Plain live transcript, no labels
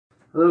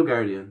Hello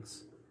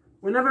Guardians.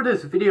 Whenever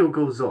this video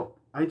goes up,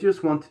 I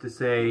just wanted to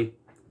say,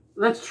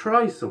 let's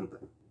try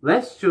something.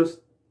 Let's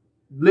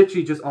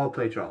literally just all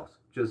play trials.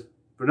 Just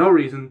for no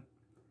reason.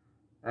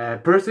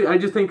 Personally, I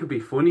just think it'd be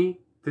funny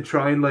to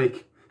try and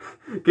like,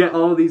 get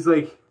all these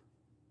like,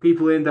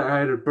 people in that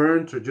are either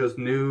burnt or just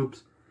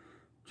noobs,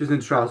 just in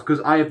trials.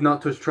 Because I have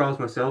not touched trials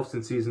myself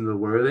since Season of the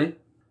Worthy.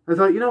 I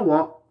thought, you know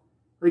what?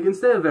 Like,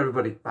 instead of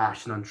everybody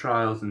bashing on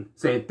trials and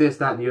saying this,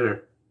 that and the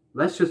other,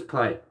 let's just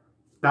play.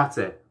 That's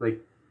it.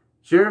 Like,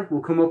 sure,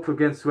 we'll come up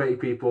against sweaty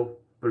people,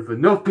 but if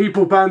enough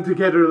people band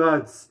together,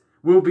 lads,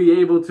 we'll be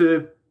able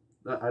to,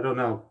 I don't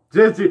know,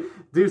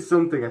 do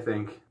something, I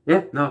think.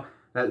 Yeah, no,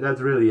 that's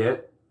really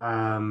it.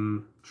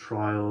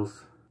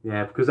 Trials.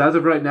 Yeah, because as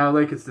of right now,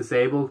 like, it's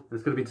disabled.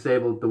 It's going to be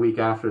disabled the week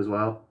after as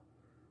well.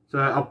 So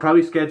I'll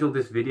probably schedule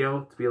this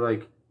video to be,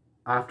 like,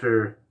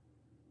 after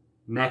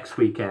next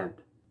weekend.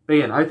 But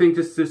again, I think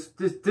this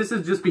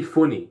would just be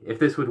funny if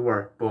this would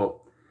work, but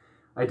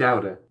I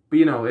doubt it. But,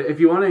 you know, if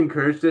you want to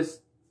encourage this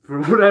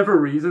for whatever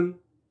reason,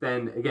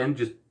 then, again,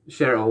 just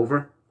share it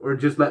over. Or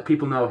just let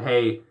people know,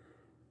 hey,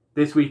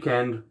 this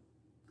weekend,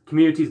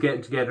 community's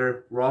getting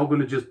together. We're all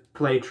going to just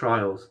play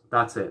trials.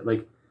 That's it.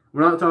 Like,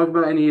 we're not talking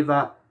about any of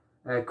that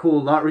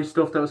cool lottery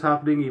stuff that was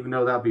happening, even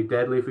though that'd be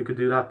deadly if we could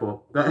do that.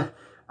 But,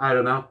 I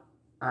don't know.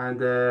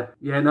 And,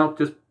 yeah, no,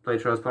 just play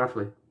trials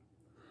properly.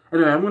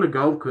 Anyway, I'm going to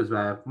go because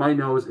my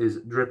nose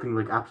is dripping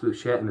like absolute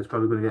shit and it's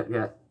probably going to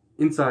get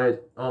inside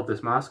of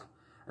this mask.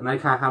 And I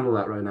can't handle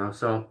that right now.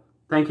 So,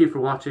 thank you for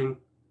watching.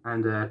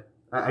 And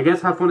I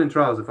guess have fun in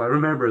trials if I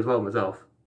remember as well myself.